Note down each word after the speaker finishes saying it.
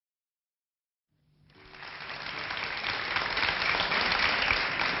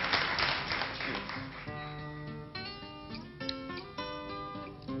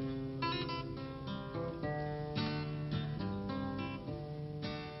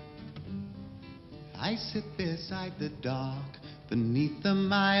I sit beside the dock, beneath the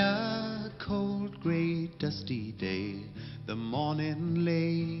mire, cold, gray, dusty day. The morning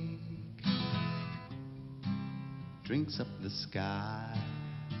lake drinks up the sky.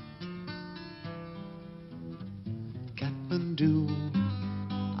 Katmandu,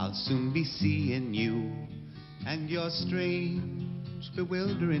 I'll soon be seeing you, and your strange,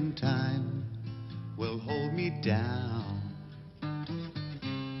 bewildering time will hold me down.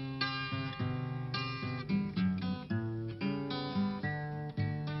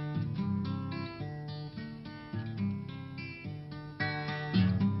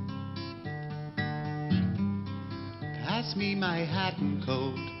 Pass me my hat and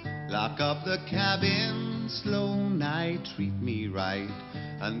coat, lock up the cabin, slow night, treat me right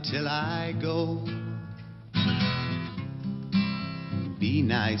until I go. Be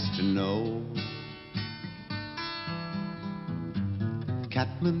nice to know.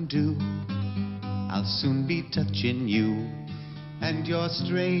 Katmandu, I'll soon be touching you, and your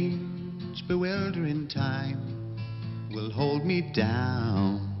strange, bewildering time will hold me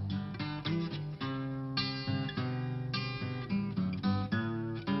down.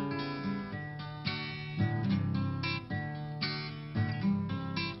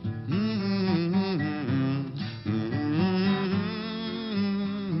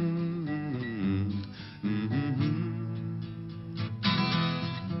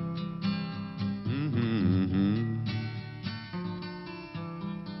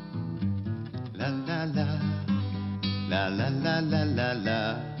 La la la, la la la la la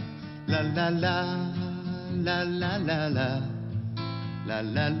la, la la la, la la la la, la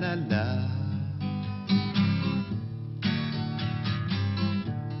la la la.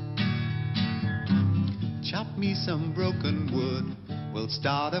 Chop me some broken wood, we'll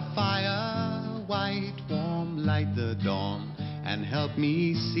start a fire, white, warm, light the dawn, and help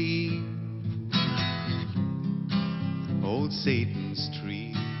me see old Satan's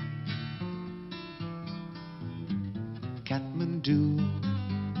tree. Katmandu,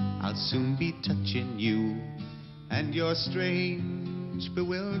 I'll soon be touching you, and your strange,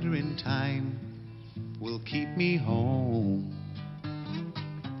 bewildering time will keep me home.